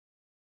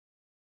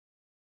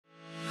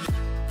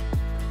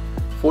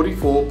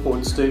44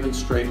 Port Stephens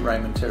Street,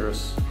 Raymond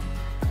Terrace.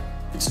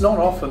 It's not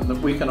often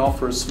that we can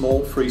offer a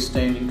small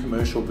freestanding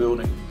commercial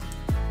building.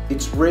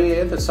 It's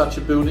rare that such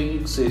a building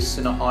exists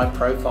in a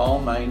high-profile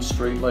main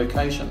street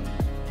location.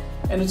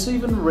 And it's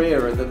even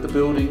rarer that the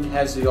building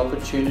has the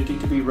opportunity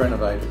to be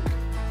renovated.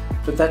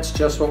 But that's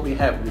just what we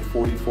have with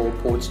 44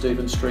 Port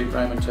Stephens Street,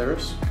 Raymond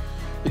Terrace.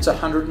 It's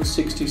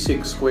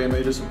 166 square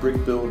metres of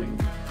brick building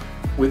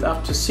with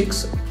up to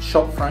 6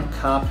 shopfront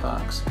car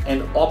parks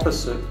and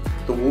opposite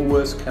the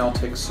Woolworths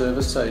Caltex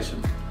service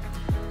station.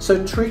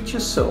 So treat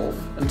yourself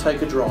and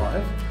take a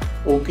drive,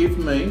 or give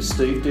me,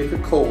 Steve Dick, a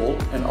call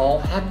and I'll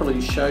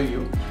happily show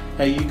you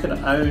how you can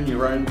own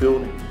your own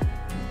building.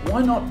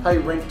 Why not pay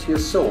rent to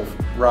yourself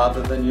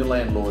rather than your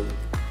landlord?